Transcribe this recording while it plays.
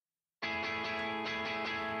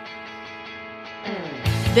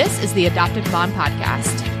This is the Adoptive Mom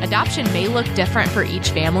Podcast. Adoption may look different for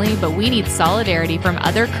each family, but we need solidarity from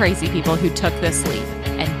other crazy people who took this leap.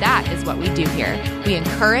 And that is what we do here. We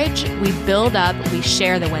encourage, we build up, we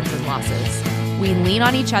share the wins and losses. We lean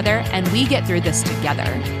on each other, and we get through this together.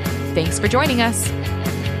 Thanks for joining us.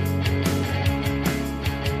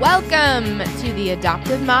 Welcome to the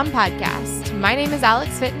Adoptive Mom Podcast. My name is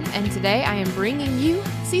Alex Fitton, and today I am bringing you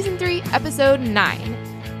Season 3, Episode 9.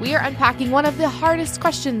 We are unpacking one of the hardest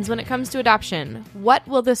questions when it comes to adoption. What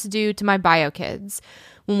will this do to my bio kids?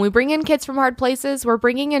 When we bring in kids from hard places, we're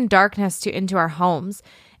bringing in darkness into our homes.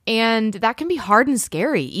 And that can be hard and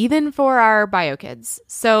scary, even for our bio kids.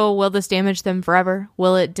 So will this damage them forever?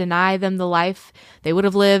 Will it deny them the life they would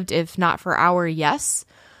have lived if not for our yes?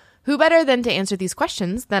 Who better than to answer these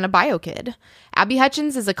questions than a bio kid? Abby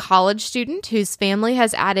Hutchins is a college student whose family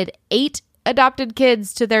has added 8 adopted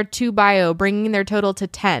kids to their 2 bio, bringing their total to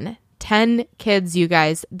 10. 10 kids, you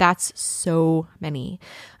guys. That's so many.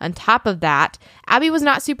 On top of that, Abby was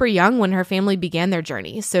not super young when her family began their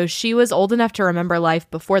journey, so she was old enough to remember life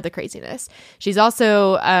before the craziness. She's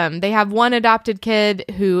also, they have one adopted kid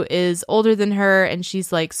who is older than her, and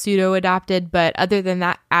she's like pseudo-adopted, but other than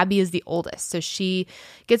that, Abby is the oldest, so she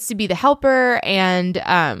gets to be the helper, and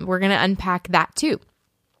we're going to unpack that too.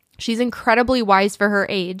 She's incredibly wise for her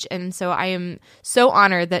age, and so I am so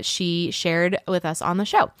honored that she shared with us on the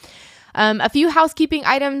show. A few housekeeping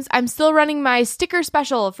items. I'm still running my sticker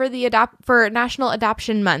special for National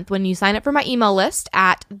Adoption Month when you sign up for my email list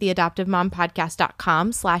at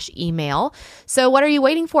theadoptivemompodcast.com/email. So what are you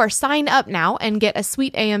waiting for? Sign up now and get a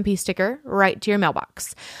sweet AMP sticker right to your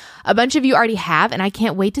mailbox. A bunch of you already have, and I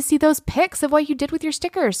can't wait to see those pics of what you did with your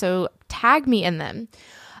sticker, so tag me in them.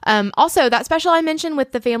 Also, that special I mentioned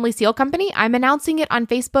with the Family Seal Company, I'm announcing it on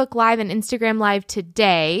Facebook Live and Instagram Live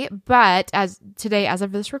today, as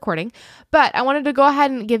of this recording, but I wanted to go ahead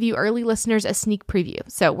and give you early listeners a sneak preview.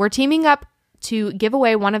 So we're teaming up to give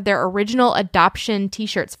away one of their original adoption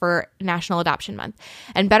t-shirts for National Adoption Month.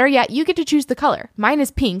 And better yet, you get to choose the color. Mine is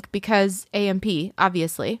pink because AMP,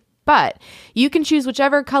 obviously. But you can choose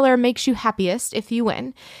whichever color makes you happiest if you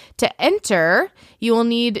win. To enter, you will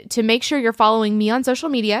need to make sure you're following me on social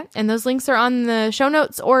media, and those links are on the show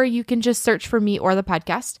notes, or you can just search for me or the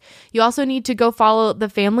podcast. You also need to go follow the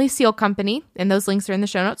Family Seal Company, and those links are in the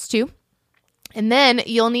show notes too. And then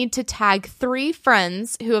you'll need to tag 3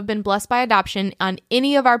 friends who have been blessed by adoption on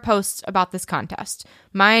any of our posts about this contest,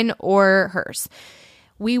 mine or hers.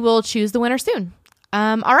 We will choose the winner soon.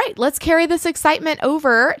 All right, let's carry this excitement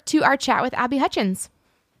over to our chat with Abby Hutchins.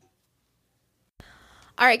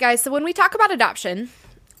 All right, guys, so when we talk about adoption,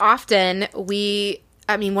 often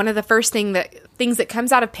one of the first things that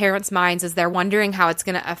comes out of parents' minds is they're wondering how it's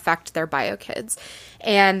going to affect their bio kids.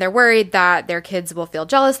 And they're worried that their kids will feel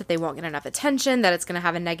jealous, that they won't get enough attention, that it's going to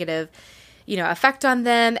have a negative effect on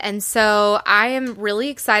them. And so I am really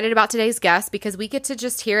excited about today's guest because we get to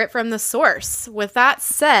just hear it from the source. With that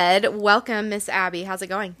said, welcome, Miss Abby. How's it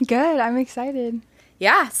going? Good. I'm excited.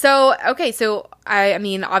 Yeah. So, okay. So,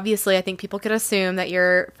 obviously, I think people could assume that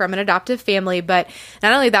you're from an adoptive family, but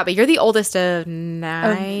not only that, but you're the oldest of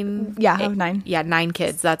 9. Of 9. Yeah, 9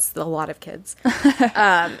 kids. That's a lot of kids.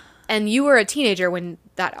 And you were a teenager when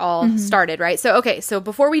that all started, right? So, okay. So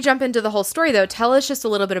before we jump into the whole story, though, tell us just a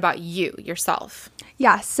little bit about yourself.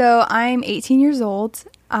 Yeah. So I'm 18 years old.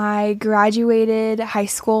 I graduated high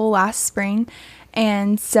school last spring.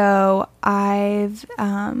 And so I've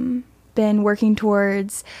been working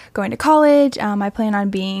towards going to college. I plan on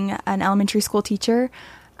being an elementary school teacher.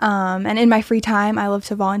 And in my free time, I love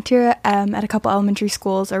to volunteer at a couple elementary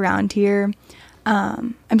schools around here.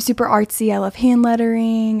 I'm super artsy. I love hand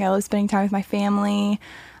lettering. I love spending time with my family.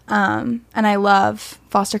 And I love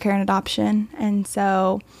foster care and adoption. And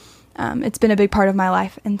so it's been a big part of my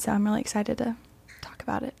life. And so I'm really excited to talk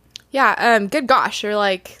about it. Yeah. Good gosh. You're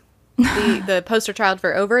like the poster child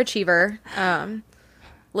for overachiever.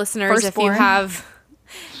 Listeners, if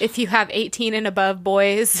you have 18 and above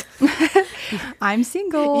boys, I'm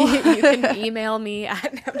single. you can email me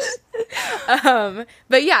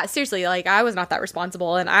but yeah, seriously, like I was not that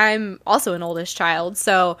responsible, and I'm also an oldest child,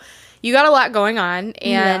 so you got a lot going on,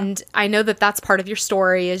 and yeah. I know that that's part of your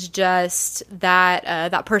story is just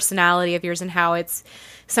that personality of yours and how it's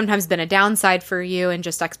sometimes been a downside for you and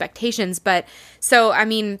just expectations. But so,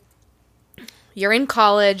 you're in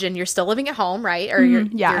college and you're still living at home, right? Or you're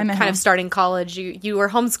I'm kind of starting college. You were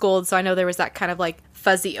homeschooled, so I know there was that kind of like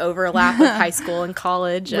fuzzy overlap with high school and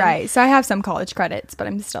college. Right. So I have some college credits, but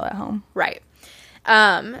I'm still at home. Right.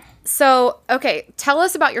 So, okay, tell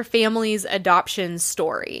us about your family's adoption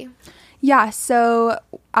story. Yeah, so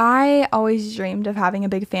I always dreamed of having a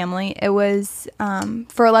big family. It was,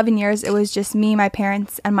 for 11 years, it was just me, my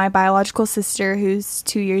parents, and my biological sister, who's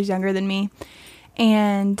 2 years younger than me.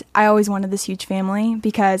 And I always wanted this huge family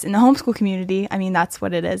because in the homeschool community, I mean, that's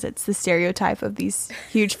what it is. It's the stereotype of these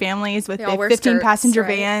huge families with the 15-passenger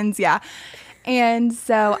vans. Yeah. And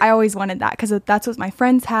so I always wanted that because that's what my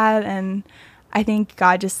friends had. And I think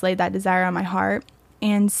God just laid that desire on my heart.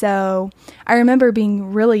 And so I remember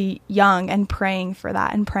being really young and praying for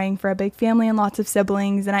that and praying for a big family and lots of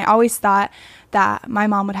siblings. And I always thought that my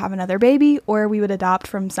mom would have another baby or we would adopt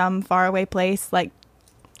from some faraway place like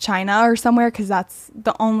China or somewhere, because that's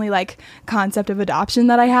the only like concept of adoption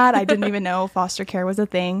that I had. I didn't even know foster care was a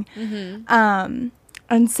thing. Mm-hmm.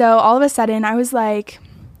 And so all of a sudden I was like,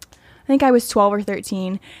 I think I was 12 or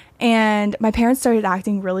 13. And my parents started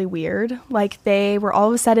acting really weird. Like they were all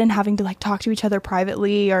of a sudden having to like talk to each other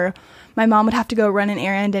privately, or my mom would have to go run an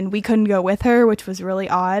errand and we couldn't go with her, which was really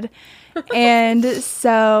odd. And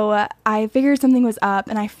so I figured something was up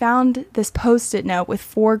and I found this Post-it note with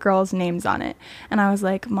 4 girls' names on it. And I was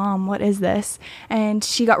like, Mom, what is this? And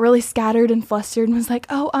she got really scattered and flustered and was like,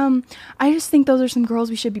 I just think those are some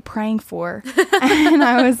girls we should be praying for. And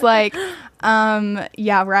I was like,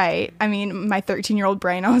 yeah, right. I mean, my 13-year-old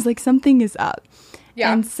brain, I was like, something is up.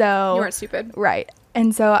 Yeah. And so you weren't stupid. Right.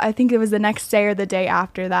 And so I think it was the next day or the day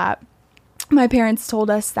after that, my parents told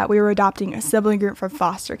us that we were adopting a sibling group from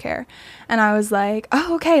foster care. And I was like,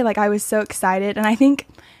 oh, okay. Like I was so excited. And I think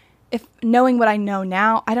if knowing what I know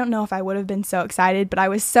now, I don't know if I would have been so excited, but I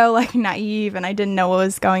was so like naive and I didn't know what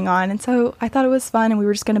was going on. And so I thought it was fun and we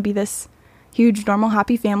were just going to be this huge, normal,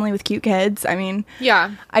 happy family with cute kids. I mean,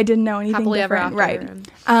 yeah, I didn't know anything happily different. Ever after.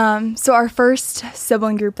 Right. So our first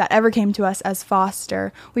sibling group that ever came to us as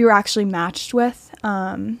foster, we were actually matched with,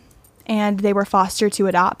 and they were foster to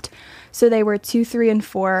adopt. So they were 2, 3, and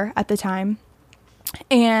 4 at the time.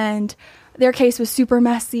 And their case was super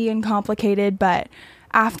messy and complicated, but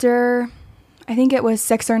after, I think it was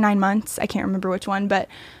 6 or 9 months, I can't remember which one, but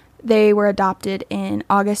they were adopted in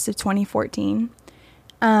August of 2014.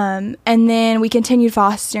 And then we continued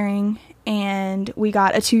fostering, and we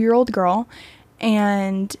got a 2-year-old girl,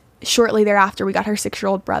 and shortly thereafter we got her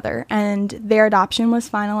 6-year-old brother, and their adoption was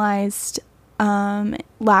finalized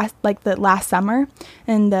last summer,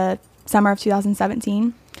 in the summer of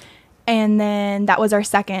 2017. And then that was our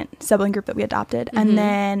second sibling group that we adopted. Mm-hmm. And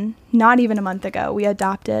then not even a month ago, we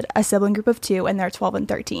adopted a sibling group of 2, and they're 12 and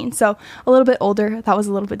 13. So a little bit older. That was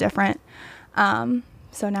a little bit different.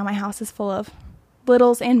 So now my house is full of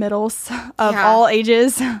littles and middles of all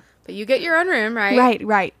ages. But you get your own room, right?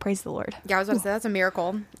 Right. Praise the Lord. Yeah, I was about to say, that's a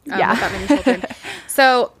miracle. With that many children.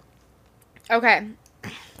 So, okay.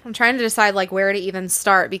 I'm trying to decide like where to even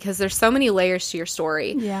start because there's so many layers to your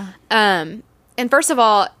story. Yeah. And first of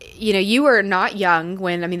all, you were not young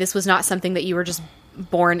when, this was not something that you were just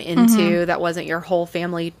born into. Mm-hmm. That wasn't your whole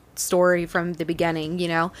family story from the beginning,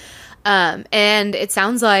 and it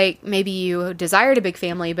sounds like maybe you desired a big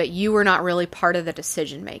family, but you were not really part of the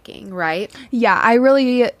decision making, right? Yeah, I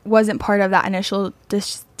really wasn't part of that initial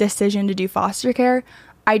decision to do foster care.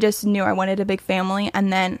 I just knew I wanted a big family,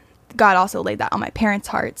 and then God also laid that on my parents'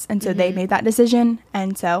 hearts, and so mm-hmm. they made that decision,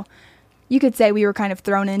 and so you could say we were kind of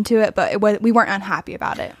thrown into it, but we weren't unhappy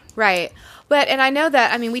about it. Right. And I know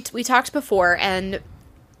that, we talked before, and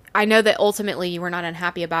I know that ultimately you were not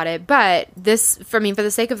unhappy about it, but for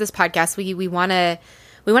the sake of this podcast, we want to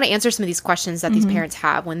answer some of these questions that mm-hmm. these parents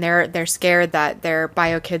have when they're scared that their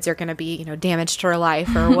bio kids are going to be, damaged to their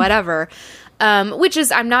life or whatever. Which is,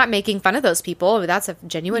 I'm not making fun of those people. That's a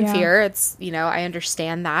genuine fear. It's, I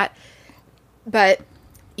understand that. But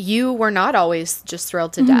you were not always just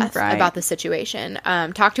thrilled to death about the situation.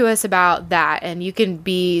 Talk to us about that. And you can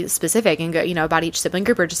be specific and go, about each sibling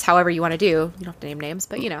group or just however you want to do. You don't have to name names,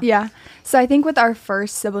 but Yeah. So I think with our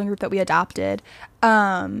first sibling group that we adopted,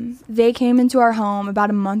 they came into our home about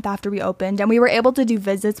a month after we opened, and we were able to do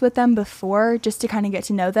visits with them before just to kind of get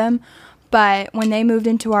to know them. But when they moved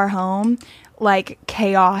into our home, like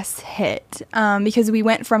chaos hit, because we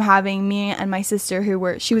went from having me and my sister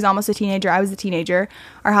she was almost a teenager, I was a teenager.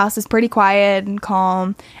 Our house was pretty quiet and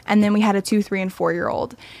calm, and then we had a 2, 3, and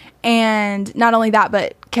 4-year-old. And not only that,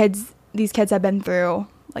 but these kids have been through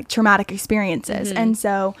like traumatic experiences. Mm-hmm. And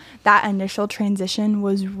so that initial transition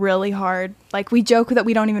was really hard. Like we joke that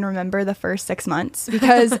we don't even remember the first 6 months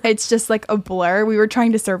because it's just like a blur. We were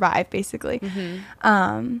trying to survive basically.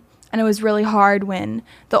 Mm-hmm. And it was really hard when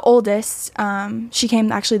the oldest, she came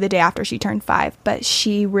actually the day after she turned 5, but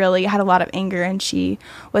she really had a lot of anger, and she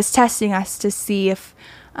was testing us to see if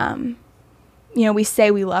we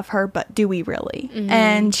say we love her, but do we really?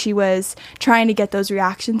 And she was trying to get those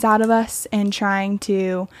reactions out of us and trying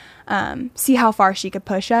to see how far she could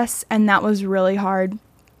push us. And that was really hard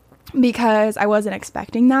because I wasn't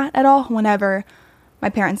expecting that at all. Whenever my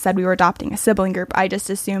parents said we were adopting a sibling group, I just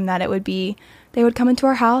assumed that they would come into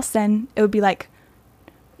our house and it would be like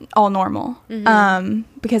all normal,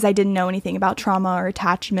 because I didn't know anything about trauma or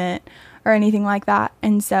attachment or anything like that.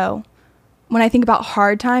 And so when I think about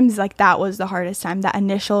hard times, like that was the hardest time, that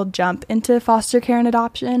initial jump into foster care and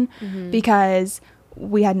adoption, because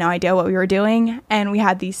we had no idea what we were doing. And we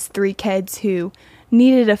had these 3 kids who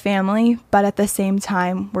needed a family, but at the same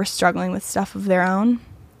time were struggling with stuff of their own.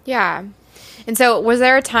 Yeah. And so was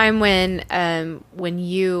there a time when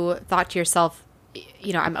you thought to yourself,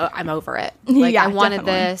 I'm over it. Like, yeah, I wanted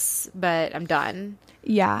definitely. This, but I'm done.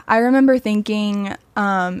 Yeah, I remember thinking,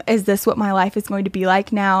 is this what my life is going to be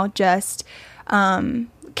like now? Just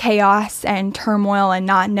chaos and turmoil and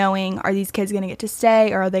not knowing, are these kids going to get to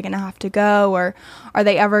stay, or are they going to have to go, or are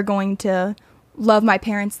they ever going to love my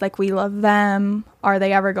parents like we love them? Are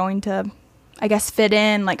they ever going to, I guess, fit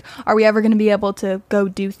in? Like, are we ever going to be able to go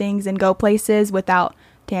do things and go places without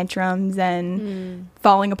tantrums and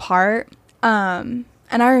falling apart?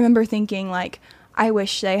 And I remember thinking, like, I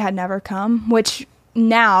wish they had never come, which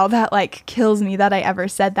now that like kills me that I ever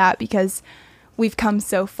said that, because we've come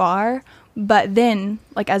so far. But then,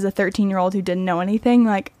 like, as a 13-year-old who didn't know anything,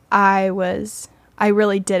 like, I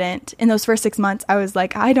really didn't. In those first 6 months, I was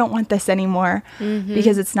like, I don't want this anymore,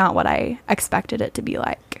 because it's not what I expected it to be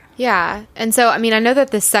like. Yeah. And so, I mean, I know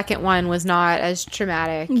that the second one was not as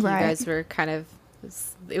traumatic. Right. You guys were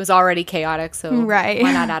it was already chaotic, so why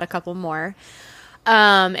not add a couple more?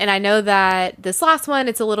 And I know that this last one,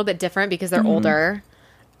 it's a little bit different because they're older.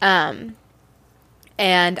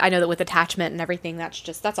 And I know that with attachment and everything,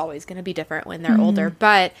 that's always going to be different when they're older.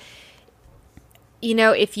 But,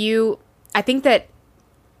 I think that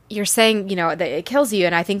you're saying, that it kills you.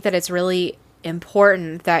 And I think that it's really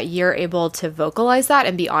important that you're able to vocalize that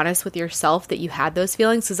and be honest with yourself that you had those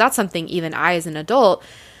feelings. Because that's something even I, as an adult,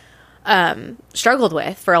 struggled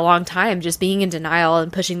with for a long time, just being in denial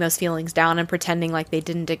and pushing those feelings down and pretending like they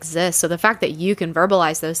didn't exist. So the fact that you can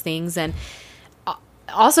verbalize those things and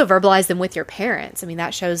also verbalize them with your parents, I mean,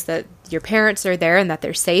 that shows that your parents are there and that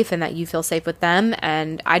they're safe and that you feel safe with them.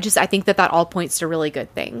 And I think that all points to really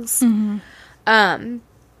good things.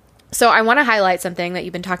 So I want to highlight something that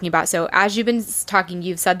you've been talking about. So as you've been talking,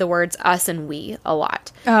 you've said the words us and we a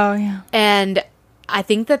lot. Oh, yeah. And I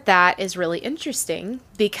think that is really interesting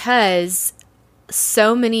because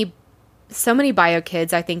so many bio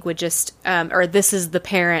kids, I think, would just, or this is the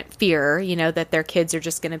parent fear, that their kids are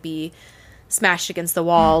just going to be smashed against the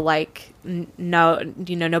wall. Like,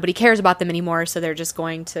 nobody cares about them anymore. So they're just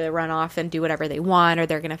going to run off and do whatever they want, or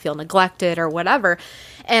they're going to feel neglected or whatever.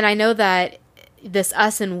 And I know that this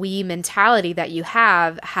us and we mentality that you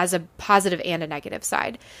have has a positive and a negative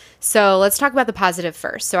side. So let's talk about the positive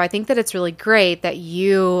first. So I think that it's really great that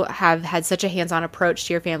you have had such a hands-on approach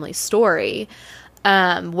to your family's story.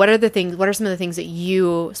 What are some of the things that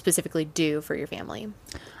you specifically do for your family?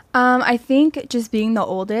 I think just being the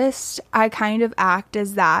oldest, I kind of act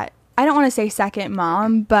as that, I don't want to say second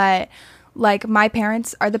mom, but like my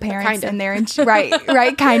parents are the parents and they're in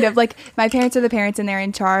right kind of like my parents are the parents and they're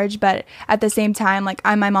in charge, but at the same time, like,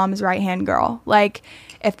 I'm my mom's right hand girl. Like,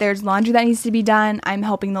 if there's laundry that needs to be done, I'm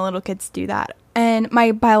helping the little kids do that. And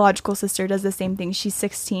my biological sister does the same thing. She's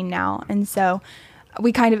 16 now, and so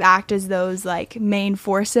we kind of act as those like main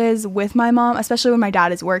forces with my mom, especially when my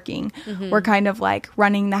dad is working. We're kind of like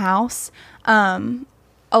running the house. A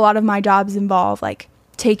lot of my jobs involve like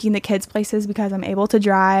taking the kids places because I'm able to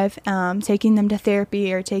drive, taking them to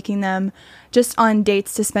therapy, or taking them just on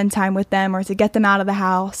dates to spend time with them or to get them out of the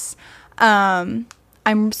house.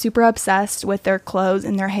 I'm super obsessed with their clothes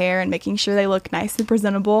and their hair and making sure they look nice and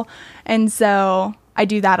presentable. And so I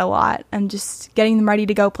do that a lot. I'm just getting them ready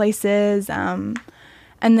to go places.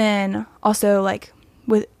 And then also, like,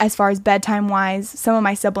 with as far as bedtime wise, some of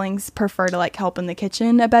my siblings prefer to like help in the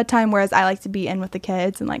kitchen at bedtime, whereas I like to be in with the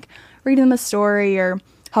kids and like reading them a story or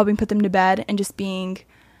helping put them to bed, and just being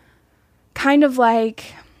kind of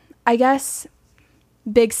like, I guess,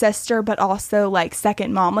 big sister, but also like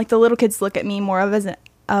second mom. Like, the little kids look at me more of an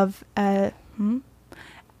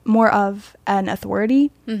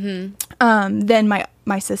authority than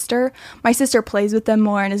my sister. My sister plays with them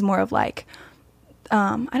more and is more of like,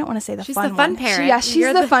 I don't want to say she's fun the fun one. parent.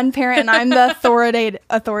 She's the fun parent, and I'm the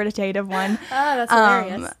authoritative one. Oh, that's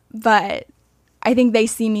hilarious. But I think they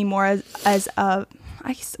see me more as a,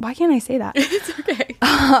 why can't I say that? It's okay.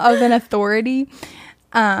 Of an authority.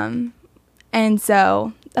 And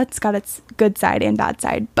so that's got its good side and bad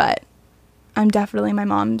side, but I'm definitely my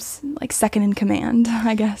mom's like second in command,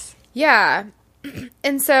 I guess. Yeah.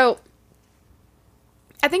 And so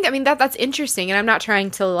I mean, that's interesting, and I'm not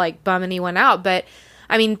trying to like bum anyone out, but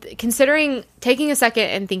I mean, considering taking a second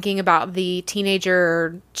and thinking about the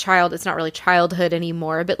teenager child, it's not really childhood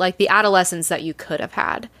anymore, but like the adolescence that you could have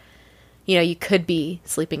had. You know, you could be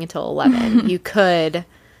sleeping until 11. You could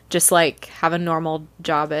just like have a normal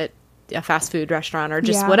job at a fast food restaurant or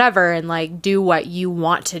just whatever and like do what you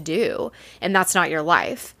want to do. And that's not your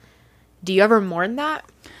life. Do you ever mourn that?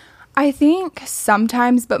 I think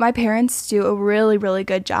sometimes, but my parents do a really, really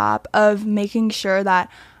good job of making sure that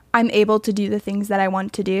I'm able to do the things that I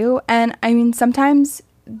want to do. And I mean, sometimes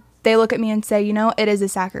they look at me and say, you know, it is a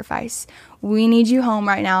sacrifice. We need you home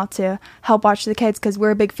right now to help watch the kids because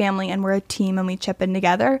we're a big family and we're a team and we chip in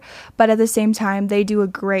together. But at the same time, they do a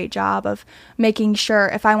great job of making sure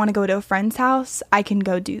if I want to go to a friend's house, I can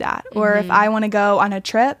go do that. Or if I want to go on a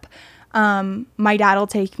trip, my dad will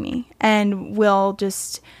take me and we'll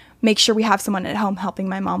just make sure we have someone at home helping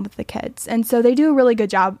my mom with the kids. And so they do a really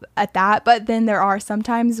good job at that. But then there are some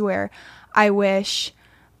times where I wish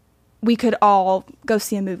we could all go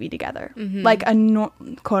see a movie together, like a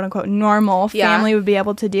quote unquote normal family would be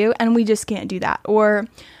able to do. And we just can't do that. Or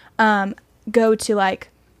go to like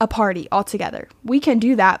a party all together. We can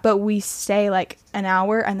do that, but we stay like an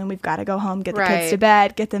hour and then we've got to go home, get the kids to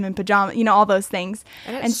bed, get them in pajamas, you know, all those things.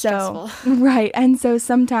 And so, stressful. And so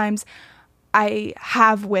sometimes I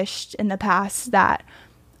have wished in the past that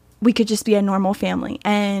we could just be a normal family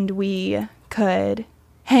and we could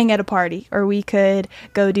hang at a party or we could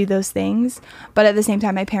go do those things. But at the same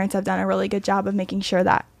time, my parents have done a really good job of making sure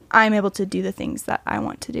that I'm able to do the things that I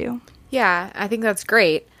want to do. Yeah, I think that's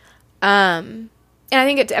great. And I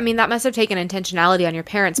think that must have taken intentionality on your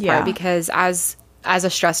parents' part because as a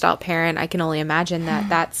stressed out parent, I can only imagine that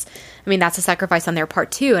that's a sacrifice on their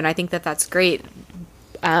part too. And I think that that's great.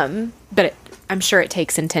 But I'm sure it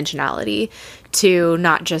takes intentionality to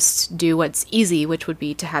not just do what's easy, which would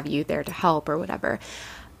be to have you there to help or whatever,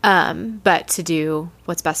 but to do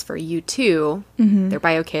what's best for you too, their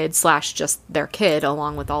bio kid / just their kid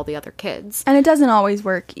along with all the other kids. And it doesn't always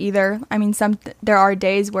work either. I mean, there are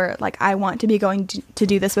days where like I want to be going to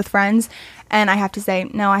do this with friends and I have to say,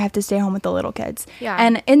 no, I have to stay home with the little kids. Yeah.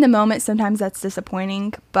 And in the moment, sometimes that's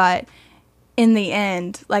disappointing, but in the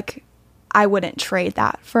end, like I wouldn't trade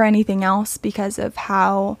that for anything else because of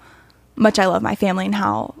how much I love my family and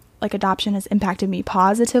how like adoption has impacted me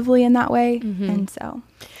positively in that way. And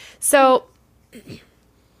so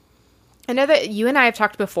I know that you and I have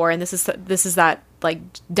talked before, and this is that like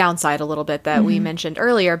downside a little bit that we mentioned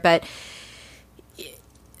earlier, but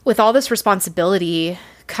with all this responsibility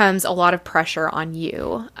comes a lot of pressure on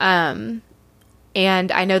you. And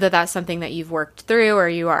I know that that's something that you've worked through or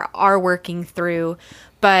you are working through.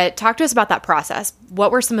 But talk to us about that process.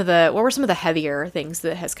 What were some of the heavier things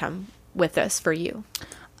that has come with this for you?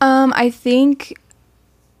 I think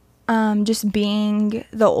just being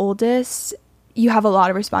the oldest, you have a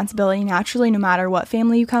lot of responsibility naturally, no matter what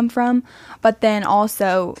family you come from. But then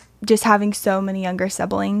also just having so many younger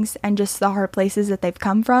siblings and just the hard places that they've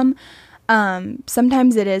come from.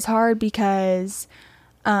 Sometimes it is hard because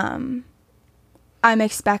I'm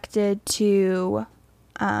expected to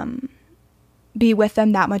be with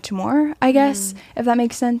them that much more, I guess, if that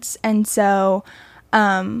makes sense. And so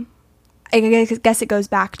I guess it goes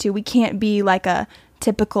back to we can't be like a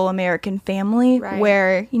typical American family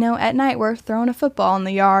where, you know, at night we're throwing a football in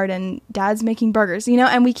the yard and dad's making burgers, you know,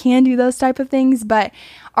 and we can do those type of things, but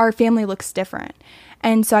our family looks different.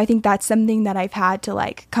 And so I think that's something that I've had to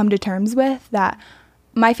like come to terms with, that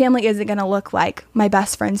my family isn't going to look like my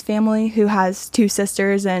best friend's family who has 2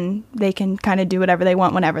 sisters and they can kind of do whatever they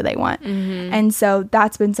want whenever they want. And so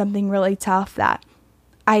that's been something really tough that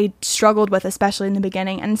I struggled with, especially in the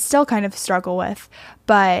beginning, and still kind of struggle with.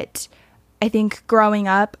 But I think growing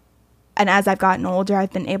up and as I've gotten older,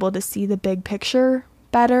 I've been able to see the big picture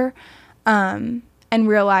better, and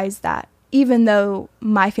realize that even though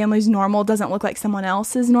my family's normal doesn't look like someone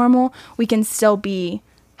else's normal, we can still be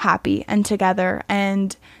happy and together,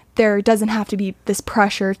 and there doesn't have to be this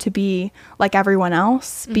pressure to be like everyone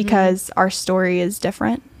else because our story is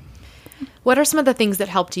different. What are some of the things that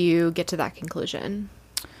helped you get to that conclusion?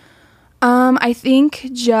 I think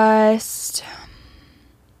just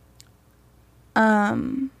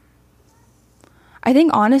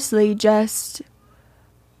honestly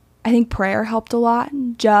I think prayer helped a lot,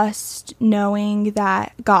 just knowing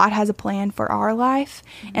that God has a plan for our life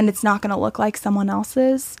and it's not going to look like someone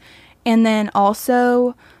else's. And then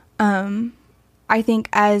also, I think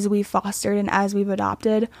as we've fostered and as we've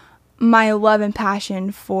adopted, my love and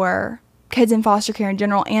passion for kids in foster care in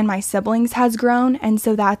general and my siblings has grown. And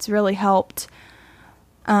so that's really helped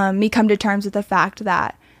me come to terms with the fact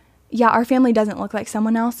that, yeah, our family doesn't look like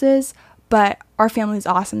someone else's, but our family is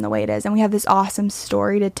awesome the way it is. And we have this awesome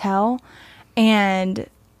story to tell. And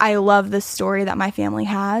I love the story that my family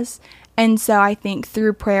has. And so I think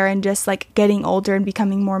through prayer and just like getting older and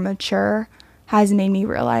becoming more mature has made me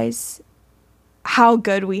realize how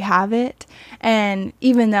good we have it. And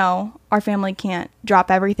even though our family can't drop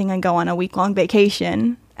everything and go on a week-long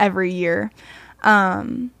vacation every year,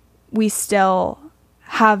 we still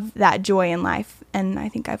have that joy in life. And I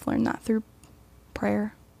think I've learned that through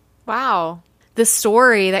prayer. Wow. The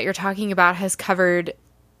story that you're talking about has covered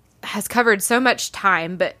so much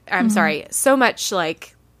time, but I'm sorry, so much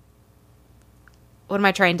like, what am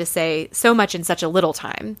I trying to say? So much in such a little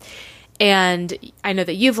time. And I know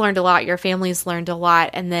that you've learned a lot, your family's learned a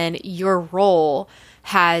lot, and then your role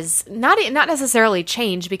has not necessarily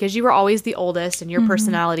changed because you were always the oldest and your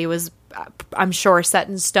personality was, I'm sure, set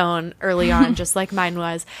in stone early on, just like mine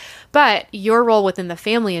was. But your role within the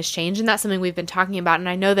family has changed, and that's something we've been talking about. And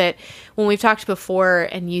I know that when we've talked before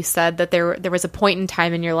and you said that there was a point in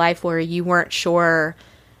time in your life where you weren't sure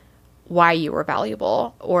why you were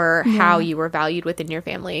valuable or how you were valued within your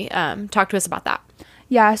family. Talk to us about that.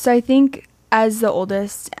 Yeah, so I think as the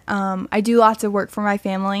oldest, I do lots of work for my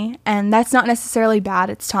family, and that's not necessarily bad.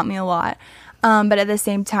 It's taught me a lot. But at the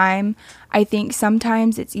same time, I think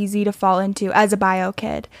sometimes it's easy to fall into, as a bio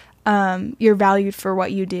kid, you're valued for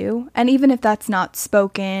what you do. And even if that's not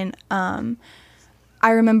spoken, I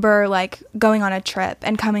remember like going on a trip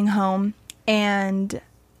and coming home and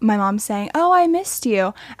my mom saying, "Oh, I missed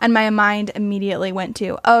you." And my mind immediately went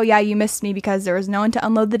to, "Oh yeah, you missed me because there was no one to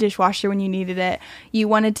unload the dishwasher when you needed it. You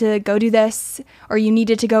wanted to go do this, or you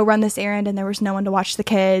needed to go run this errand and there was no one to watch the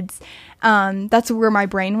kids." That's where my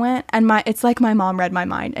brain went. And it's like my mom read my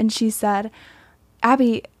mind and she said,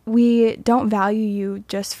 "Abby, we don't value you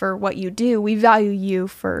just for what you do. We value you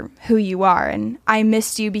for who you are. And I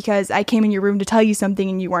missed you because I came in your room to tell you something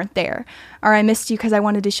and you weren't there. Or I missed you because I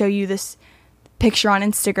wanted to show you this picture on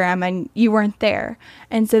Instagram and you weren't there."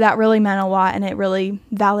 And so that really meant a lot, and it really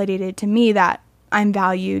validated to me that I'm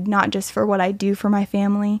valued not just for what I do for my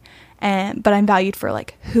family, but I'm valued for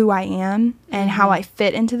like who I am and how I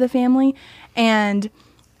fit into the family. And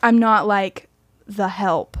I'm not like the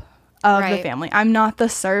help of the family. I'm not the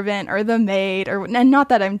servant or the maid, and not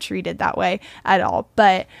that I'm treated that way at all,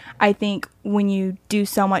 but I think when you do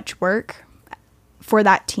so much work for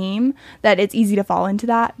that team that it's easy to fall into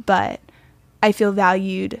that. But I feel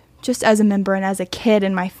valued just as a member and as a kid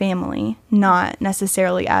in my family, not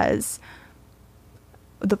necessarily as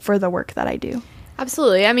for the work that I do.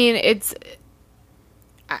 Absolutely. I mean,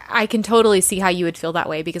 I can totally see how you would feel that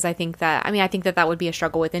way, because I think that would be a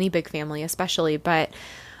struggle with any big family, especially. But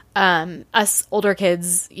us older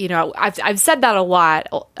kids, you know, I've said that a lot,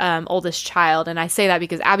 oldest child. And I say that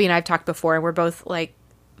because Abby and I have talked before, and we're both like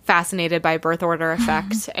fascinated by birth order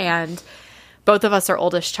effect. And both of us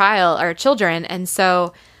are children. And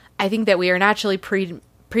so I think that we are naturally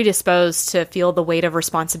predisposed to feel the weight of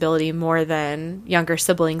responsibility more than younger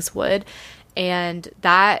siblings would. And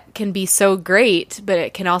that can be so great, but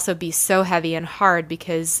it can also be so heavy and hard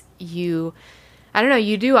because you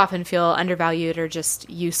do often feel undervalued or just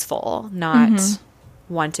useful, not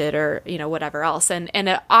wanted or, you know, whatever else.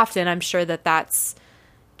 And often I'm sure that that's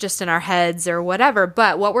just in our heads or whatever.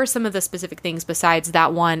 But what were some of the specific things besides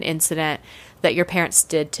that one incident that your parents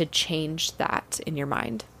did to change that in your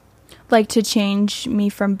mind? Like to change me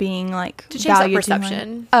from being like to change that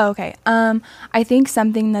perception. Oh, okay. I think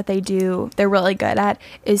something that they're really good at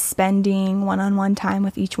is spending one-on-one time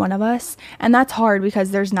with each one of us. And that's hard because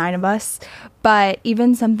there's 9 of us. But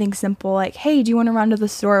even something simple like, "Hey, do you want to run to the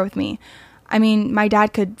store with me?" I mean, my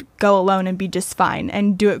dad could go alone and be just fine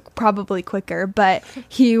and do it probably quicker, but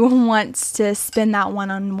he wants to spend that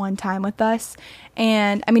one-on-one time with us.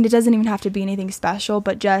 And I mean, it doesn't even have to be anything special,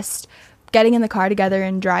 but just getting in the car together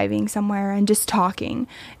and driving somewhere and just talking.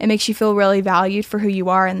 It makes you feel really valued for who you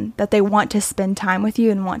are, and that they want to spend time with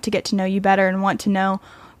you and want to get to know you better and want to know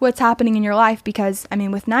what's happening in your life. Because, I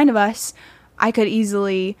mean, with 9 of us, I could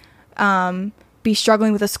easily be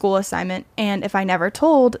struggling with a school assignment, and if I never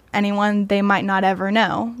told anyone, they might not ever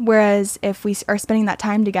know. Whereas if we are spending that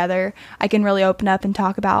time together, I can really open up and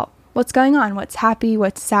talk about what's going on, what's happy,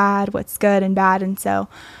 what's sad, what's good and bad. And so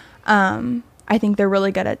I think they're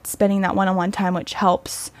really good at spending that one-on-one time, which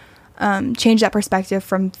helps change that perspective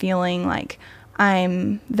from feeling like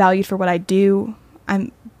I'm valued for what I do,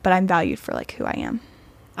 but I'm valued for like who I am.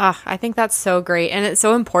 I think that's so great. And it's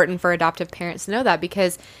so important for adoptive parents to know that,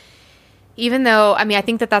 because even though, I mean, I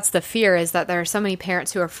think that that's the fear, is that there are so many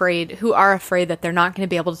parents who are afraid that they're not going to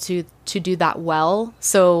be able to do that well.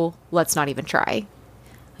 So let's not even try.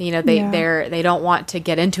 You know, they don't want to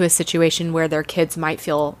get into a situation where their kids might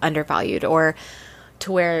feel undervalued, or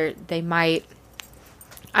to where they might,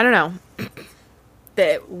 I don't know,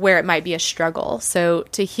 where it might be a struggle. So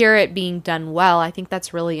to hear it being done well, I think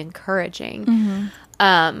that's really encouraging.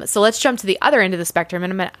 Mm-hmm. So let's jump to the other end of the spectrum,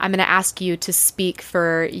 and I'm gonna ask you to speak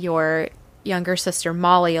for your younger sister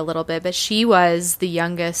Molly a little bit. But she was the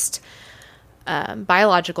youngest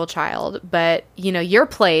biological child, but you know, your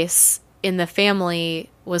place in the family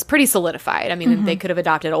was pretty solidified. I mean, mm-hmm. they could have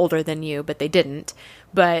adopted older than you, but they didn't.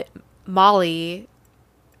 But Molly,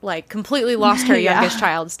 like, completely lost her youngest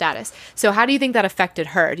child status. So how do you think that affected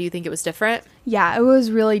her? Do you think it was different? Yeah, it was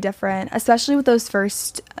really different, especially with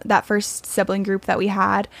that first sibling group that we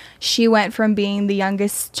had. She went from being the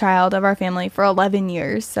youngest child of our family for 11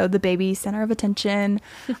 years, so the baby center of attention,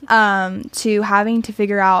 to having to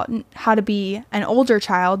figure out how to be an older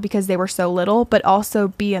child because they were so little, but also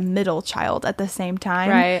be a middle child at the same time.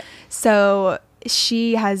 Right. So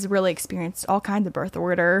she has really experienced all kinds of birth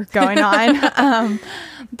order going on.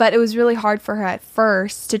 But it was really hard for her at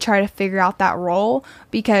first to try to figure out that role,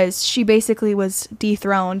 because she basically was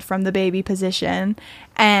dethroned from the baby position,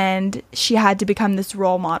 and she had to become this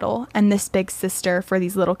role model and this big sister for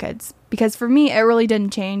these little kids. Because for me, it really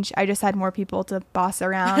didn't change. I just had more people to boss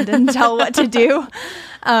around and tell what to do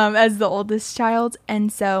as the oldest child.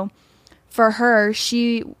 And so for her,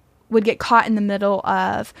 she would get caught in the middle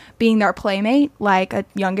of being their playmate, like a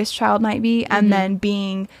youngest child might be, and mm-hmm. then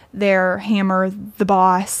being their hammer, the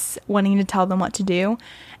boss, wanting to tell them what to do.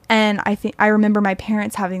 And I remember my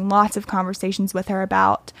parents having lots of conversations with her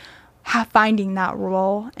about finding that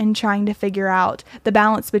role and trying to figure out the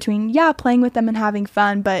balance between, playing with them and having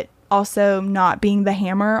fun, but also not being the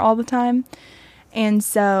hammer all the time. And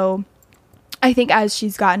so I think as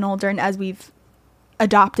she's gotten older and as we've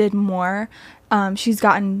adopted more, she's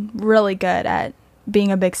gotten really good at being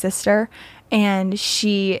a big sister, and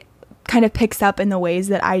she kind of picks up in the ways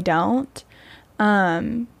that I don't.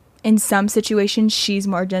 In some situations, she's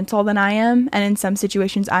more gentle than I am, and in some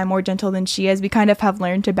situations, I'm more gentle than she is. We kind of have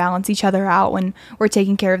learned to balance each other out when we're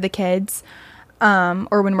taking care of the kids,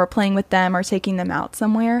 or when we're playing with them or taking them out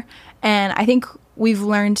somewhere. And I think we've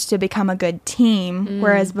learned to become a good team,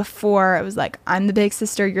 whereas before it was like, I'm the big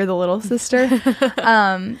sister, you're the little sister.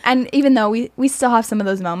 And even though we still have some of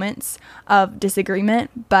those moments of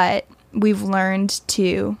disagreement, but we've learned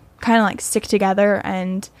to kind of like stick together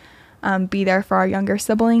and be there for our younger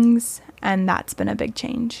siblings, and that's been a big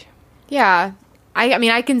change. Yeah. I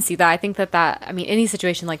mean, I can see that. I think that any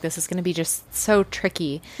situation like this is going to be just so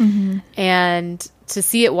tricky. Mm-hmm. And to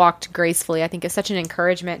see it walked gracefully, I think, is such an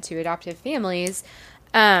encouragement to adoptive families.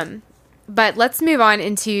 But let's move on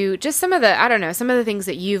into just some of the things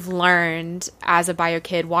that you've learned as a bio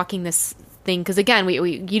kid walking this thing. Because again,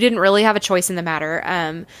 you didn't really have a choice in the matter.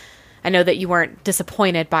 I know that you weren't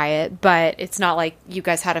disappointed by it, but it's not like you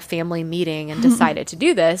guys had a family meeting and decided to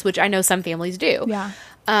do this, which I know some families do. Yeah.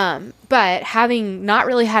 But having not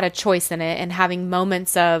really had a choice in it, and having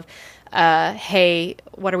moments of, hey,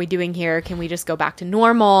 what are we doing here? Can we just go back to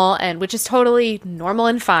normal? And which is totally normal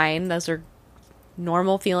and fine. Those are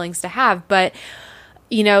normal feelings to have. But,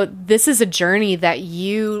 you know, this is a journey that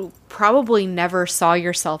you probably never saw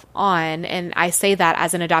yourself on. And I say that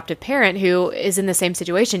as an adoptive parent who is in the same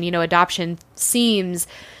situation. You know, adoption seems,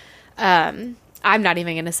 I'm not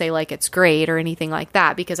even going to say like it's great or anything like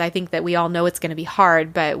that, because I think that we all know it's going to be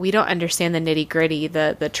hard, but we don't understand the nitty gritty,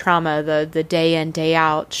 the trauma, the day in, day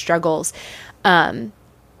out struggles.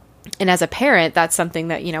 And as a parent, that's something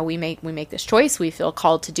that, you know, we make this choice. We feel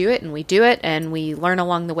called to do it, and we do it, and we learn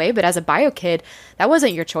along the way. But as a bio kid, that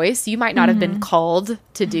wasn't your choice. You might not have been called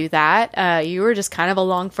to do that. You were just kind of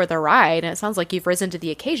along for the ride. And it sounds like you've risen to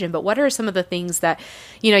the occasion. But what are some of the things that,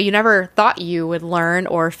 you know, you never thought you would learn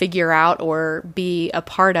or figure out or be a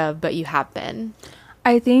part of, but you have been?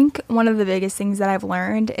 I think one of the biggest things that I've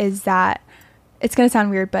learned is that, it's going to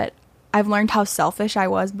sound weird, but I've learned how selfish I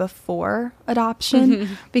was before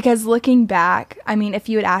adoption, because looking back, I mean, if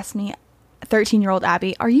you had asked me, 13-year-old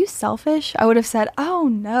Abby, are you selfish? I would have said, oh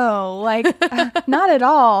no, like not at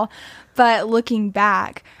all. But looking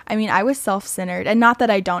back, I mean, I was self-centered, and not that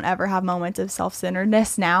I don't ever have moments of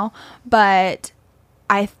self-centeredness now, but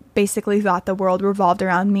I basically thought the world revolved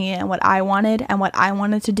around me and what I wanted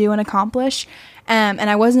to do and accomplish. And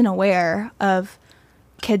I wasn't aware of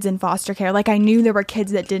kids in foster care. Like, I knew there were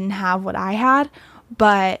kids that didn't have what I had,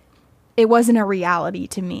 but it wasn't a reality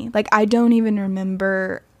to me. Like, I don't even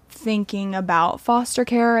remember thinking about foster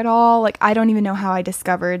care at all. Like, I don't even know how I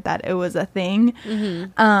discovered that it was a thing.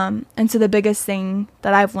 And so the biggest thing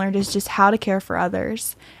that I've learned is just how to care for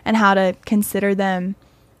others and how to consider them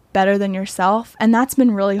better than yourself. And that's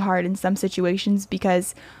been really hard in some situations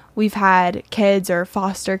because we've had kids or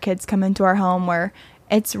foster kids come into our home where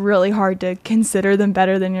it's really hard to consider them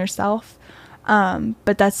better than yourself.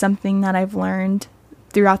 But that's something that I've learned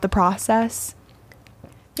throughout the process.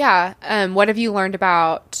 Yeah. What have you learned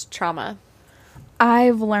about trauma?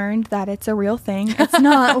 I've learned that it's a real thing. It's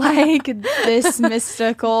not like this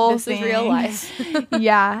mystical this thing. Is real life.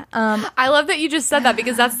 Yeah. I love that you just said that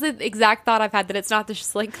because that's the exact thought I've had, that it's not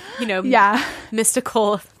this like,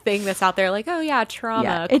 mystical thing that's out there. Like, oh yeah, trauma,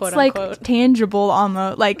 yeah. quote It's like unquote. tangible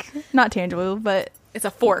almost. Like, not tangible, but It's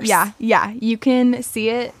a force. Yeah. You can see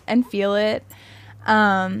it and feel it.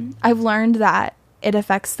 I've learned that it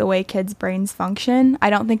affects the way kids' brains function. I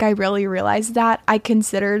don't think I really realized that. I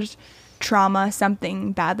considered trauma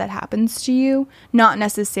something bad that happens to you, not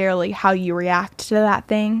necessarily how you react to that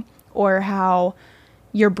thing or how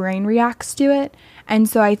your brain reacts to it. And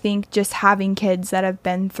so I think just having kids that have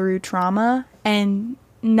been through trauma and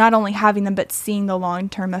not only having them, but seeing the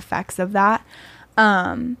long-term effects of that,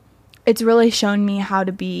 it's really shown me how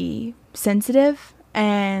to be sensitive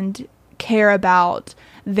and care about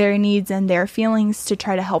their needs and their feelings to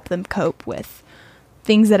try to help them cope with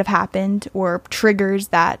things that have happened or triggers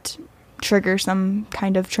that trigger some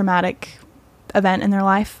kind of traumatic event in their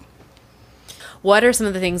life. What are some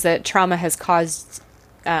of the things that trauma has caused,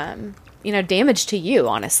 damage to you,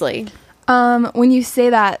 honestly? When you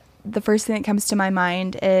say that, the first thing that comes to my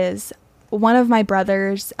mind is one of my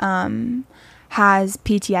brothers has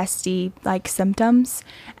PTSD like symptoms.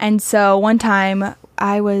 And so one time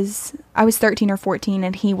I was 13 or 14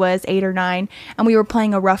 and he was 8 or 9, and we were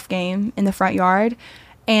playing a rough game in the front yard.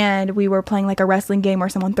 And we were playing like a wrestling game where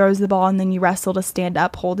someone throws the ball and then you wrestle to stand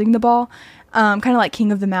up holding the ball, kind of like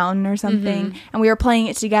King of the Mountain or something. And we were playing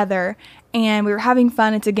it together and we were having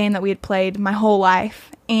fun. It's a game that we had played my whole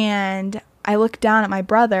life. And I looked down at my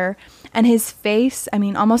brother and his face,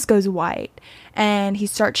 almost goes white. And he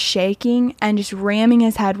starts shaking and just ramming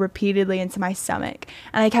his head repeatedly into my stomach.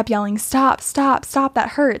 And I kept yelling, stop, stop, stop,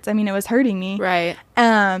 that hurts. It was hurting me. Right.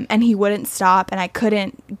 And he wouldn't stop, and I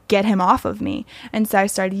couldn't get him off of me. And so I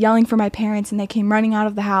started yelling for my parents, and they came running out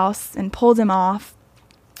of the house and pulled him off.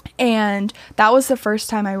 And that was the first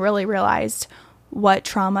time I really realized what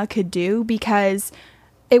trauma could do, because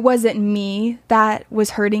it wasn't me that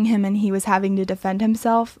was hurting him and he was having to defend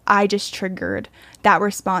himself. I just triggered that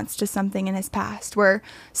response to something in his past where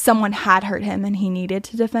someone had hurt him and he needed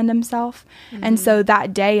to defend himself. And so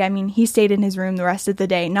that day, he stayed in his room the rest of the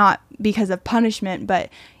day, not because of punishment, but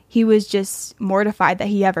he was just mortified that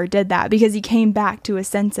he ever did that, because he came back to his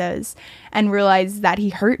senses and realized that he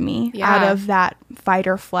hurt me out of that fight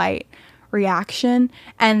or flight reaction.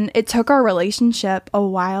 And it took our relationship a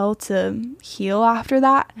while to heal after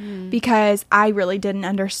that, because I really didn't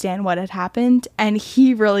understand what had happened and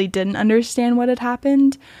he really didn't understand what had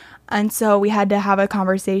happened. And so we had to have a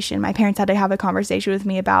conversation. My parents had to have a conversation with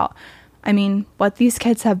me about, what these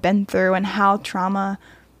kids have been through and how trauma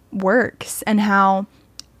works and how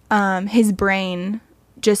his brain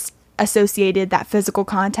just associated that physical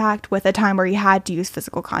contact with a time where he had to use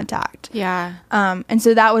physical contact. Yeah. And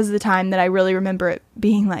so that was the time that I really remember it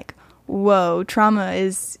being like, whoa, trauma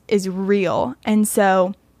is real. And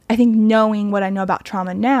so I think knowing what I know about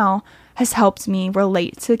trauma now has helped me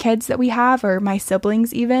relate to kids that we have, or my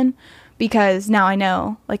siblings even, because now I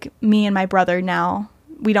know, like, me and my brother now,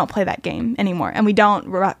 we don't play that game anymore, and we don't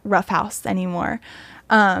roughhouse anymore,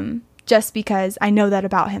 just because I know that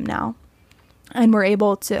about him now. And we're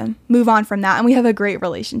able to move on from that. And we have a great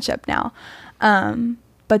relationship now.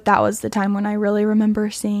 But that was the time when I really remember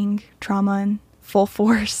seeing trauma in full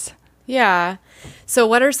force. Yeah. So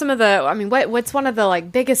what are some of the, what's one of the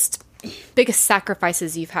like biggest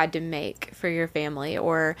sacrifices you've had to make for your family,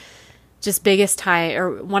 or just biggest time,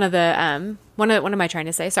 or one of the, what am I trying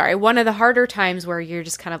to say? Sorry. One of the harder times where you're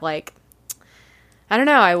just kind of like, I don't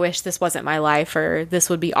know, I wish this wasn't my life, or this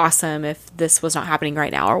would be awesome if this was not happening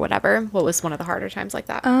right now, or whatever. What was one of the harder times like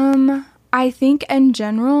that? I think in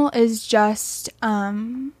general is just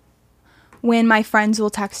when my friends will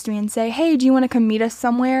text me and say, hey, do you want to come meet us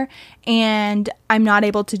somewhere? And I'm not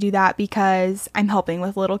able to do that because I'm helping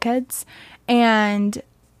with little kids. And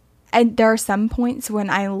there are some points when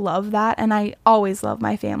I love that, and I always love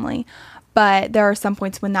my family. But there are some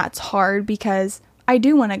points when that's hard, because I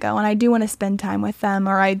do want to go and I do want to spend time with them,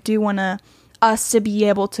 or I do want us to be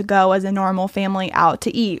able to go as a normal family out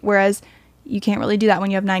to eat. Whereas you can't really do that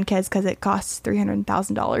when you have 9 kids because it costs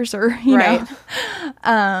 $300,000 or, you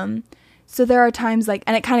know. So there are times like,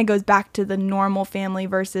 and it kind of goes back to the normal family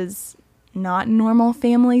versus not normal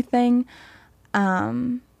family thing.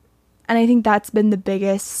 And I think that's been the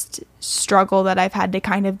biggest struggle that I've had to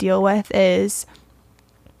kind of deal with is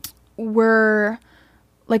we're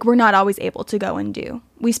not always able to go and do.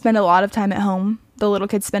 We spend a lot of time at home. The little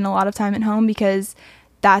kids spend a lot of time at home because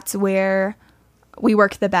that's where we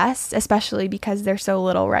work the best, especially because they're so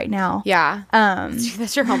little right now. Yeah.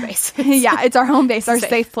 That's your home base. Yeah, it's our home base, our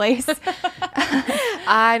safe place.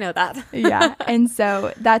 I know that. Yeah. And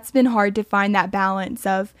so that's been hard to find that balance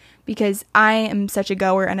of, because I am such a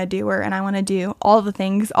goer and a doer and I want to do all the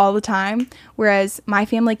things all the time, whereas my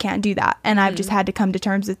family can't do that. And I've just had to come to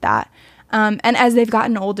terms with that. And as they've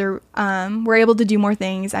gotten older, we're able to do more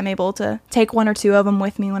things. I'm able to take 1 or 2 of them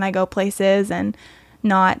with me when I go places and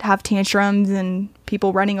not have tantrums and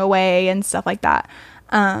people running away and stuff like that.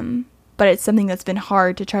 But it's something that's been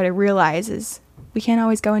hard to try to realize is we can't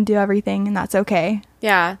always go and do everything, and that's okay.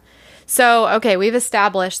 Yeah. So, okay, we've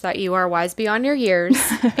established that you are wise beyond your years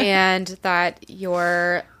and that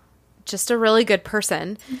you're just a really good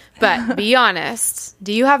person. But be honest,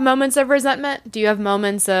 do you have moments of resentment? Do you have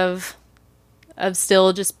moments of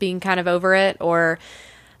still just being kind of over it, or,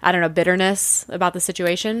 I don't know, bitterness about the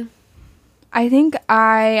situation? I think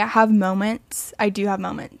I have moments. I do have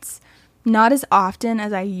moments. Not as often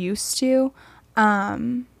as I used to.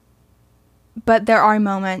 But there are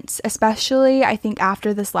moments, especially I think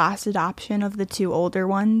after this last adoption of the 2 older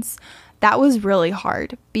ones, that was really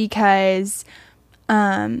hard because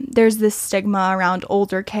there's this stigma around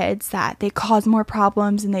older kids that they cause more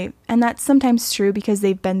problems, and that's sometimes true because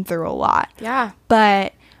they've been through a lot. Yeah.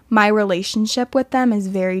 But my relationship with them is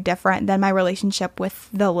very different than my relationship with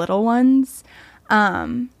the little ones.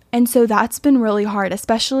 And so that's been really hard,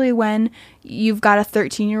 especially when you've got a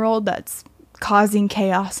 13-year-old that's causing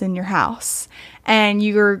chaos in your house and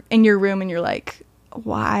you're in your room and you're like,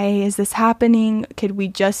 why is this happening? Could we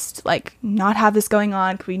just like not have this going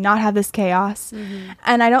on? Could we not have this chaos? Mm-hmm.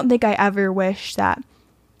 And I don't think I ever wish that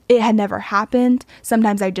it had never happened.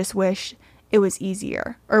 Sometimes I just wish it was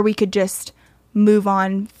easier or we could just move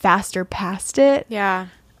on faster past it. Yeah.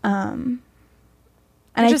 And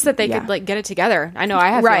just that they could like get it together. I know I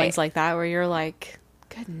have feelings like that where you're like,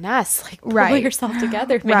 goodness, like pull yourself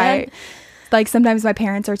together, man. Right. Like sometimes my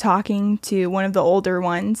parents are talking to one of the older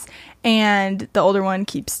ones and the older one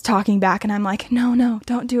keeps talking back and I'm like, no,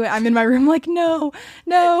 don't do it. I'm in my room like, no,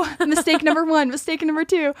 mistake number 1, mistake number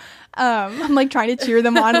 2. I'm like trying to cheer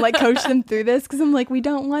them on and like coach them through this because I'm like, we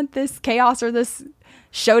don't want this chaos or this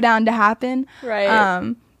showdown to happen.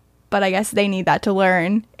 Right. But I guess they need that to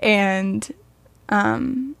learn. And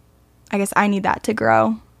I guess I need that to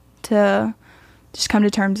grow, to just come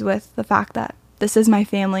to terms with the fact that this is my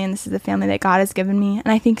family and this is the family that God has given me.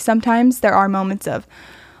 And I think sometimes there are moments of,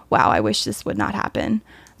 wow, I wish this would not happen.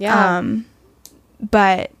 Yeah.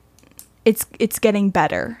 But it's getting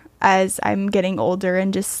better as I'm getting older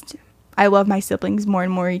and just, I love my siblings more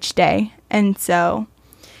and more each day. And so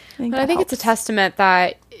I think it's a testament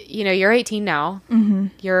that, you know, you're 18 now. Mm-hmm.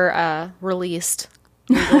 You're released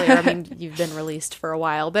legally. Or, I mean, you've been released for a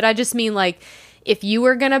while. But I just mean, like, if you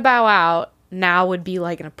were going to bow out, now would be,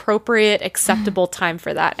 like, an appropriate, acceptable time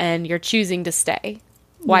for that. And you're choosing to stay.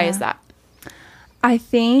 Why is that? I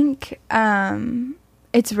think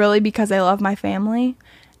it's really because I love my family.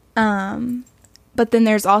 But then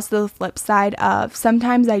there's also the flip side of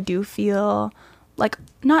sometimes I do feel, like,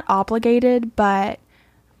 not obligated, but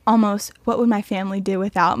almost, what would my family do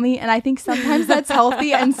without me? And I think sometimes that's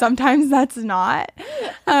healthy and sometimes that's not.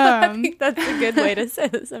 I think that's a good way to say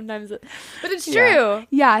it sometimes. But it's true.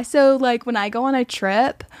 Yeah. So, like, when I go on a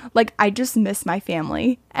trip, like, I just miss my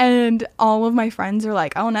family. And all of my friends are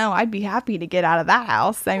like, oh, no, I'd be happy to get out of that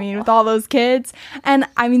house. I mean, with all those kids. And,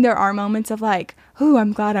 I mean, there are moments of, like, ooh,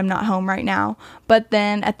 I'm glad I'm not home right now. But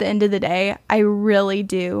then at the end of the day, I really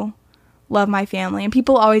do love my family. And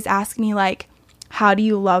people always ask me, like, how do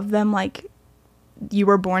you love them? Like, you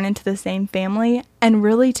were born into the same family. And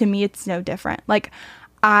really, to me, it's no different. Like,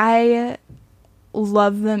 I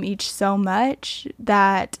love them each so much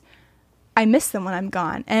that I miss them when I'm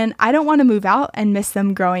gone. And I don't want to move out and miss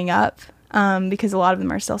them growing up because a lot of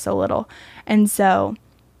them are still so little. And so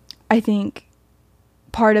I think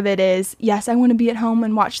part of it is, yes, I want to be at home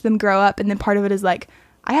and watch them grow up. And then part of it is, like,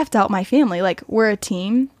 I have to help my family. Like, we're a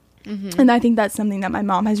team. Mm-hmm. And I think that's something that my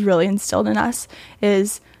mom has really instilled in us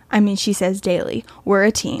is, I mean, she says daily, we're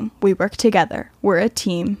a team. We work together. We're a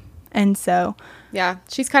team. And so. Yeah.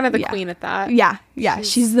 She's kind of the queen at that. Yeah.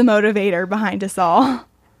 She's the motivator behind us all.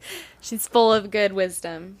 She's full of good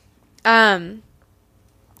wisdom.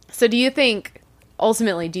 So do you think,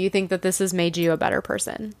 ultimately, that this has made you a better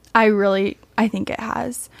person? I think it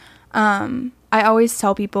has. I always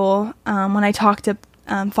tell people when I talk to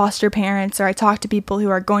foster parents, or I talk to people who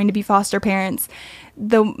are going to be foster parents,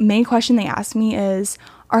 the main question they ask me is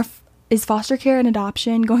foster care and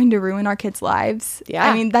adoption going to ruin our kids' lives? Yeah.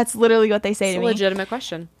 I mean, that's literally what they say to me. It's a legitimate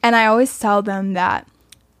question. And I always tell them that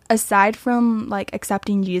aside from like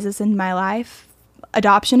accepting Jesus in my life,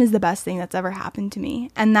 adoption is the best thing that's ever happened to me.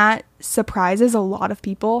 And that surprises a lot of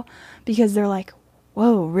people because they're like,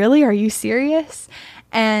 whoa, really? Are you serious?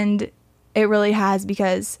 And it really has,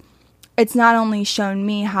 because it's not only shown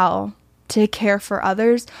me how to care for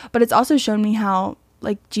others, but it's also shown me how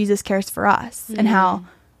like Jesus cares for us and how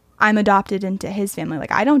I'm adopted into his family.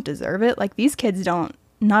 Like, I don't deserve it. Like, these kids don't,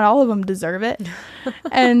 not all of them deserve it.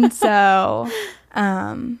 And so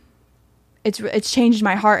it's changed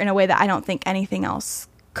my heart in a way that I don't think anything else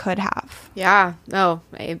could have. Yeah. Oh,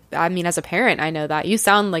 I mean, as a parent, I know that. You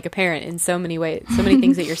sound like a parent in so many ways, so many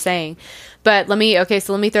things that you're saying. But let me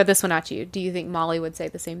throw this one at you. Do you think Molly would say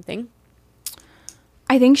the same thing?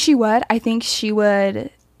 I think she would. I think she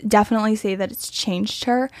would definitely say that it's changed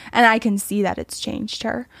her. And I can see that it's changed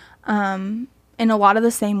her in a lot of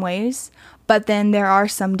the same ways. But then there are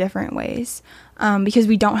some different ways because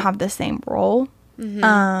we don't have the same role.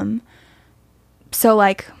 So,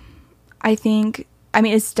 like, I mean,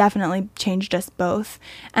 it's definitely changed us both.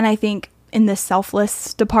 And I think in the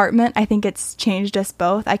selfless department, I think it's changed us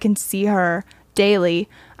both. I can see her daily.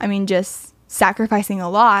 I mean, just sacrificing a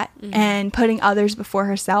lot and putting others before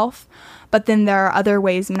herself. But then there are other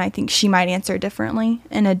ways, and I think she might answer differently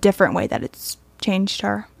in a different way that it's changed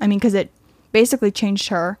her. I mean, because it basically changed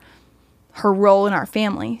her role in our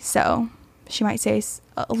family. So she might say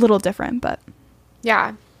a little different, but.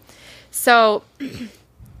 Yeah. So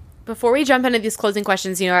before we jump into these closing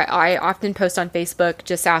questions, I often post on Facebook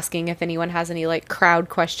just asking if anyone has any like crowd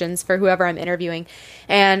questions for whoever I'm interviewing.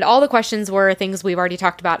 And all the questions were things we've already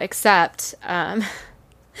talked about, except the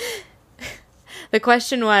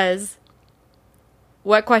question was,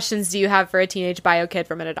 what questions do you have for a teenage bio kid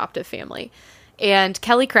from an adoptive family? And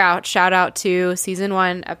Kelly Crouch, shout out to season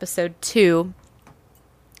 1, episode 2,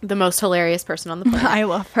 the most hilarious person on the planet. I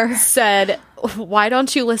love her. Said, why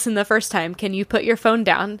don't you listen the first time? Can you put your phone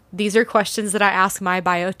down? These are questions that I ask my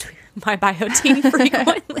bio team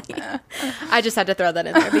frequently. I just had to throw that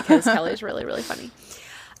in there because Kelly's really, really funny.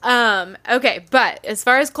 Okay, but as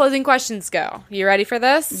far as closing questions go, you ready for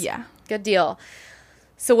this? Yeah. Good deal.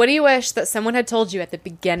 So what do you wish that someone had told you at the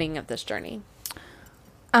beginning of this journey?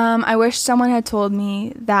 I wish someone had told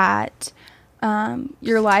me that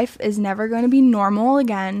your life is never going to be normal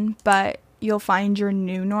again, but you'll find your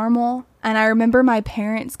new normal. And I remember my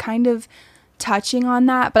parents kind of touching on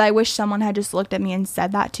that, but I wish someone had just looked at me and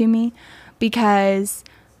said that to me, because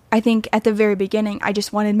I think at the very beginning, I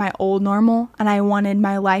just wanted my old normal and I wanted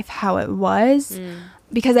my life how it was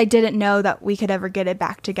because I didn't know that we could ever get it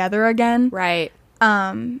back together again. Right.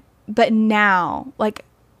 But now, like,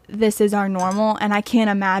 this is our normal and I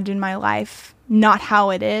can't imagine my life not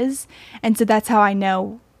how it is. And so that's how I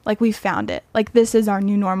know, like, we found it. Like, this is our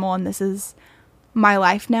new normal and this is my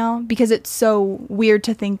life now, because it's so weird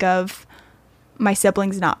to think of my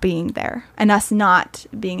siblings not being there and us not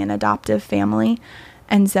being an adoptive family.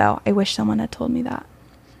 And so I wish someone had told me that.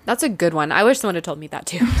 That's a good one. I wish someone had told me that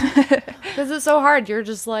too. Because it's so hard. You're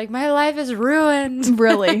just like, my life is ruined.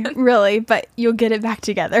 Really, really. But you'll get it back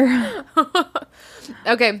together.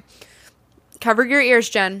 Okay. Cover your ears,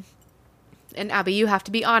 Jen. And Abby, you have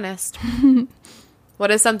to be honest. What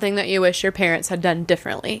is something that you wish your parents had done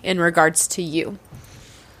differently in regards to you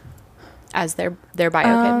as their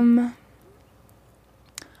bio kid?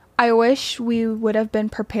 I wish we would have been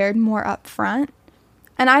prepared more up front.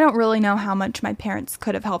 And I don't really know how much my parents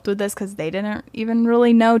could have helped with this because they didn't even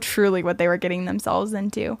really know truly what they were getting themselves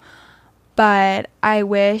into. But I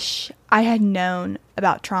wish I had known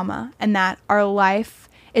about trauma and that our life,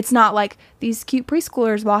 it's not like these cute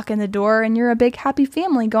preschoolers walk in the door and you're a big happy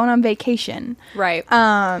family going on vacation. Right.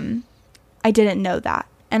 I didn't know that.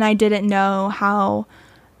 And I didn't know how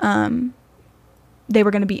they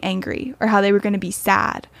were going to be angry or how they were going to be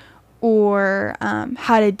sad or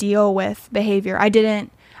how to deal with behavior.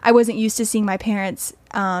 I wasn't used to seeing my parents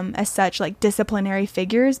as such like disciplinary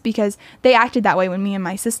figures because they acted that way when me and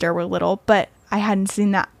my sister were little, but I hadn't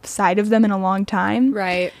seen that side of them in a long time.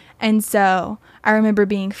 Right. And so I remember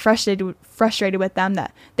being frustrated with them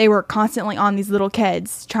that they were constantly on these little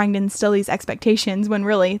kids trying to instill these expectations when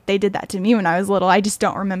really they did that to me when I was little. I just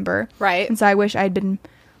don't remember. Right. And so I wish I'd been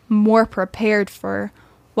more prepared for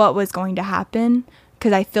what was going to happen,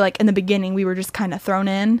 because I feel like in the beginning we were just kind of thrown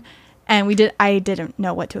in And I didn't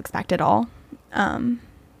know what to expect at all.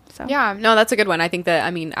 So yeah, no, that's a good one. I think that,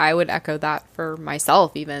 I mean, I would echo that for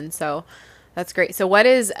myself even. So that's great. So what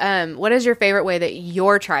is your favorite way that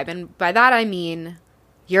your tribe, and by that I mean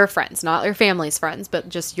your friends, not your family's friends, but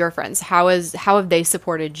just your friends, how have they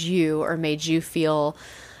supported you or made you feel,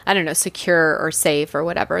 I don't know, secure or safe or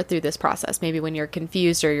whatever through this process? Maybe when you're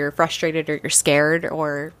confused or you're frustrated or you're scared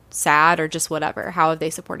or sad or just whatever. How have they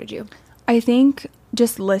supported you? I think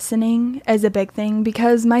just listening is a big thing,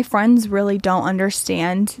 because my friends really don't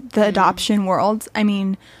understand the adoption world. I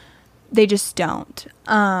mean, they just don't,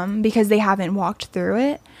 because they haven't walked through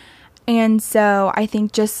it. And so I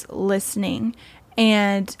think just listening,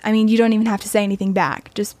 and I mean, you don't even have to say anything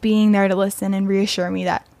back, just being there to listen and reassure me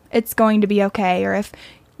that it's going to be okay. Or if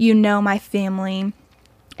my family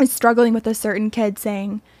is struggling with a certain kid,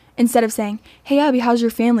 instead of saying, hey, Abby, how's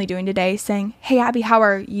your family doing today? Saying, hey, Abby, how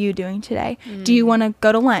are you doing today? Do you want to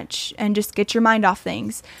go to lunch and just get your mind off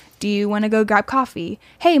things? Do you want to go grab coffee?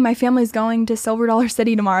 Hey, my family's going to Silver Dollar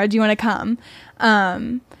City tomorrow. Do you want to come?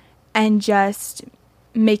 And just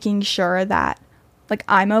making sure that, like,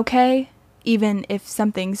 I'm okay, even if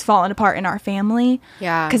something's fallen apart in our family.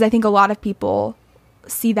 Yeah. Because I think a lot of people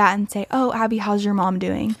see that and say, oh, Abby, how's your mom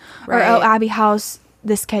doing? Right. Or, oh, Abby, how's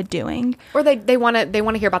this kid doing? Or they want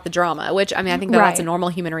to hear about the drama, which, I mean, I think that's a normal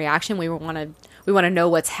human reaction. We want to know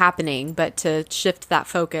what's happening, but to shift that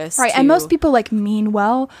focus. Right. And most people mean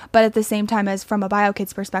well, but at the same time, as from a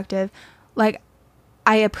BioKids perspective,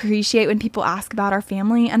 I appreciate when people ask about our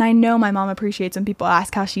family, and I know my mom appreciates when people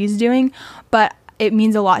ask how she's doing, but it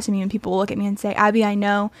means a lot to me when people look at me and say, Abby, I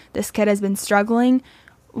know this kid has been struggling.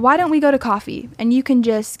 Why don't we go to coffee and you can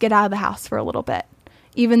just get out of the house for a little bit?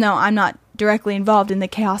 Even though I'm not directly involved in the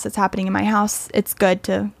chaos that's happening in my house, it's good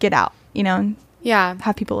to get out, and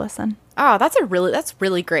have people listen. Oh, that's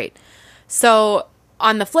really great. So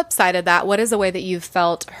on the flip side of that, what is a way that you've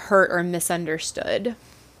felt hurt or misunderstood?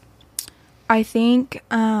 I think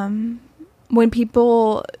when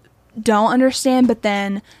people don't understand, but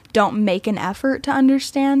then don't make an effort to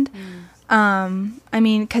understand. I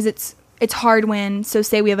mean, because it's hard when, so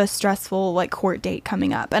say we have a stressful court date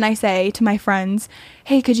coming up, and I say to my friends,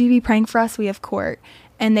 hey, could you be praying for us? We have court.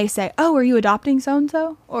 And they say, oh, are you adopting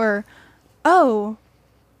so-and-so? Or, oh,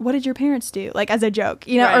 what did your parents do? As a joke,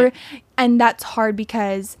 Right. And that's hard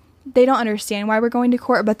because they don't understand why we're going to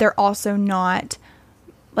court, but they're also not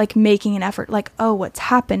making an effort, oh, what's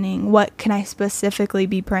happening? What can I specifically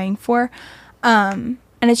be praying for? And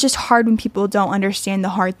it's just hard when people don't understand the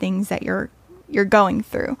hard things that you're going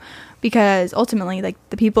through, because ultimately,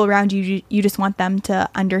 the people around you, you just want them to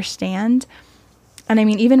understand. And I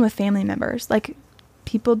mean, even with family members,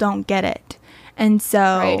 people don't get it. And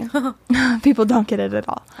so Right. people don't get it at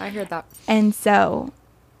all. I heard that. And so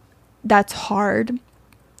that's hard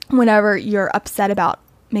whenever you're upset about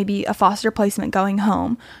maybe a foster placement going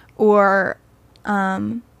home, or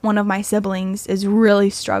one of my siblings is really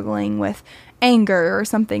struggling with anger or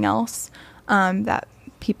something else, that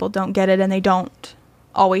people don't get it, and they don't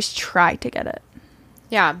always try to get it.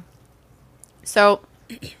 Yeah. So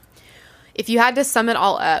if you had to sum it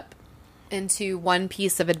all up into one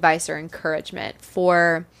piece of advice or encouragement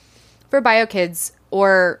for BioKids,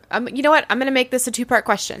 or you know what? I'm going to make this a 2-part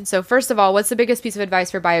question. So first of all, what's the biggest piece of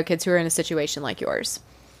advice for BioKids who are in a situation like yours?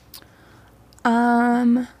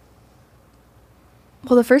 Well,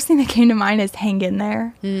 the first thing that came to mind is hang in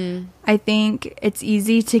there. I think it's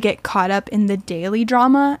easy to get caught up in the daily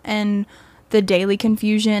drama and the daily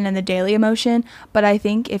confusion and the daily emotion, but I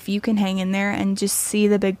think if you can hang in there and just see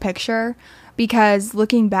the big picture, because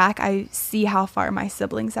looking back, I see how far my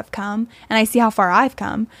siblings have come, and I see how far I've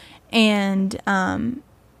come, and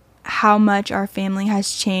how much our family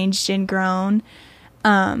has changed and grown,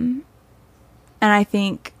 and I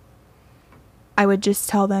think I would just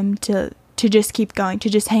tell them to just keep going, to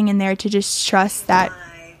just hang in there, to just trust that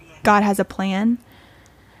God has a plan,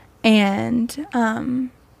 and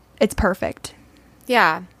it's perfect.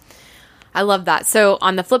 Yeah. I love that. So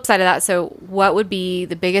on the flip side of that, so what would be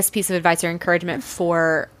the biggest piece of advice or encouragement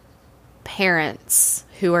for parents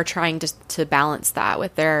who are trying to balance that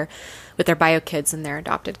with their BioKids and their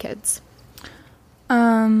adopted kids?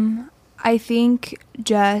 I think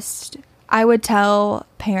I would tell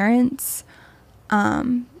parents,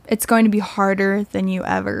 it's going to be harder than you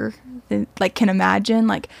ever can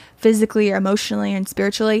imagine, physically or emotionally and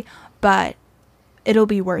spiritually, but it'll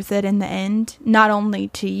be worth it in the end, not only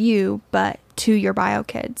to you, but to your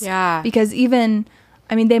BioKids. Yeah. Because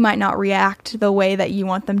they might not react the way that you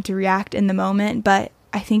want them to react in the moment, but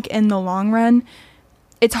I think in the long run,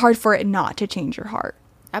 it's hard for it not to change your heart.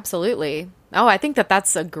 Absolutely. Oh, I think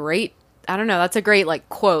that's a great I don't know. That's a great like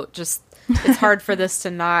quote. Just it's hard for this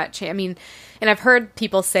to not change. I mean, and I've heard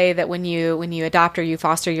people say that when you adopt or you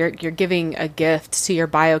foster, you're giving a gift to your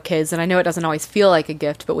bio kids. And I know it doesn't always feel like a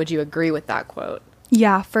gift, but would you agree with that quote?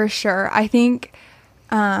 Yeah, for sure. I think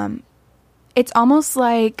it's almost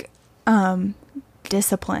like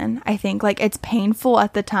discipline. I think like it's painful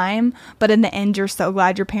at the time, but in the end, you're so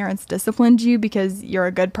glad your parents disciplined you because you're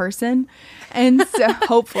a good person. And so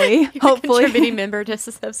hopefully, you're a contributing member to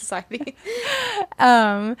society.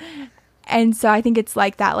 And so I think it's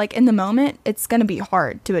like that. Like in the moment, it's going to be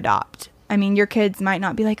hard to adopt. I mean, your kids might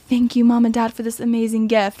not be like, thank you, mom and dad, for this amazing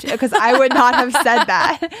gift. Because I would not have said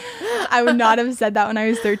that. I would not have said that when I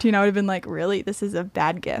was 13. I would have been like, really? This is a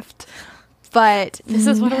bad gift. But this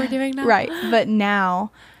is what we're doing now? Right. But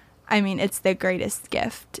now, I mean, it's the greatest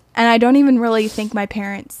gift. And I don't even really think my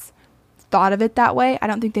parents thought of it that way. I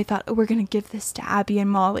don't think they thought, oh, we're going to give this to Abby and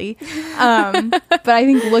Molly. But I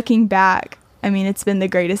think looking back, I mean, it's been the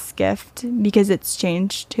greatest gift because it's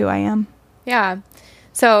changed who I am. Yeah.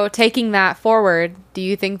 So taking that forward, do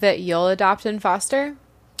you think that you'll adopt and foster?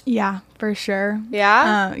 Yeah, for sure.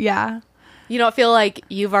 Yeah? Yeah. You don't feel like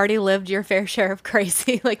you've already lived your fair share of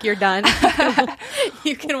crazy, like you're done?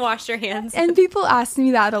 You can wash your hands. And people ask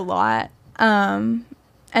me that a lot. And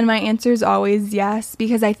my answer is always yes,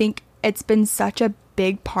 because I think it's been such a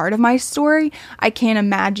big part of my story. I can't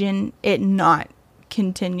imagine it not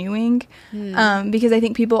continuing. Because I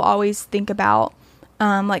think people always think about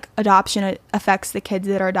like adoption affects the kids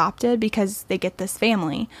that are adopted because they get this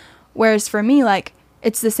family. Whereas for me, like,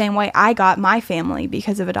 it's the same way I got my family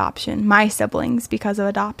because of adoption, my siblings because of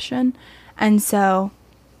adoption. And so,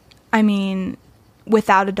 I mean,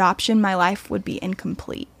 without adoption, my life would be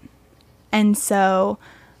incomplete. And so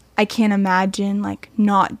I can't imagine like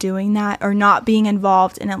not doing that or not being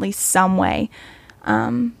involved in at least some way,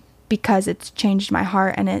 because it's changed my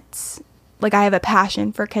heart, and it's like I have a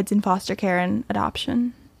passion for kids in foster care and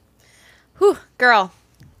adoption. Whew, girl,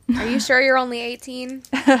 are you sure you're only 18?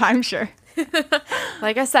 I'm sure.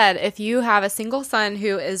 Like I said, if you have a single son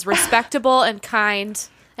who is respectable and kind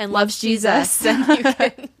and loves Jesus, then you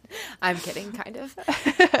can. I'm kidding, kind of.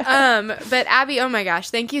 But Abby, oh my gosh,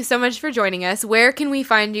 thank you so much for joining us. Where can we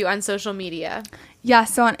find you on social media? Yeah,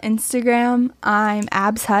 so on Instagram, I'm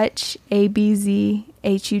Abs Hutch, ABZHUTCH.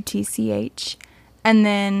 And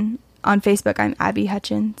then on Facebook, I'm Abby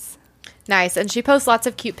Hutchins. Nice. And she posts lots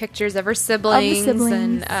of cute pictures of her siblings.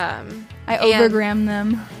 And I overgram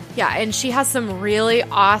them. Yeah, and she has some really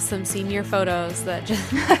awesome senior photos that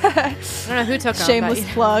just I don't know who took them. Shameless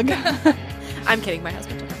plug. I'm kidding, my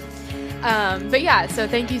husband took them. But yeah, so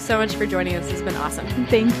thank you so much for joining us. It's been awesome.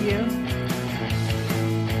 Thank you.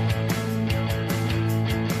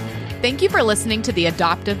 Thank you for listening to the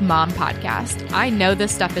Adoptive Mom Podcast. I know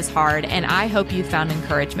this stuff is hard, and I hope you found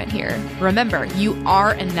encouragement here. Remember, you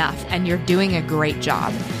are enough, and you're doing a great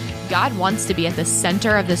job. God wants to be at the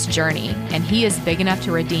center of this journey, and He is big enough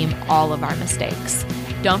to redeem all of our mistakes.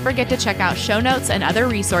 Don't forget to check out show notes and other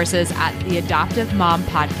resources at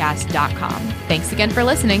theadoptivemompodcast.com. Thanks again for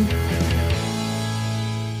listening.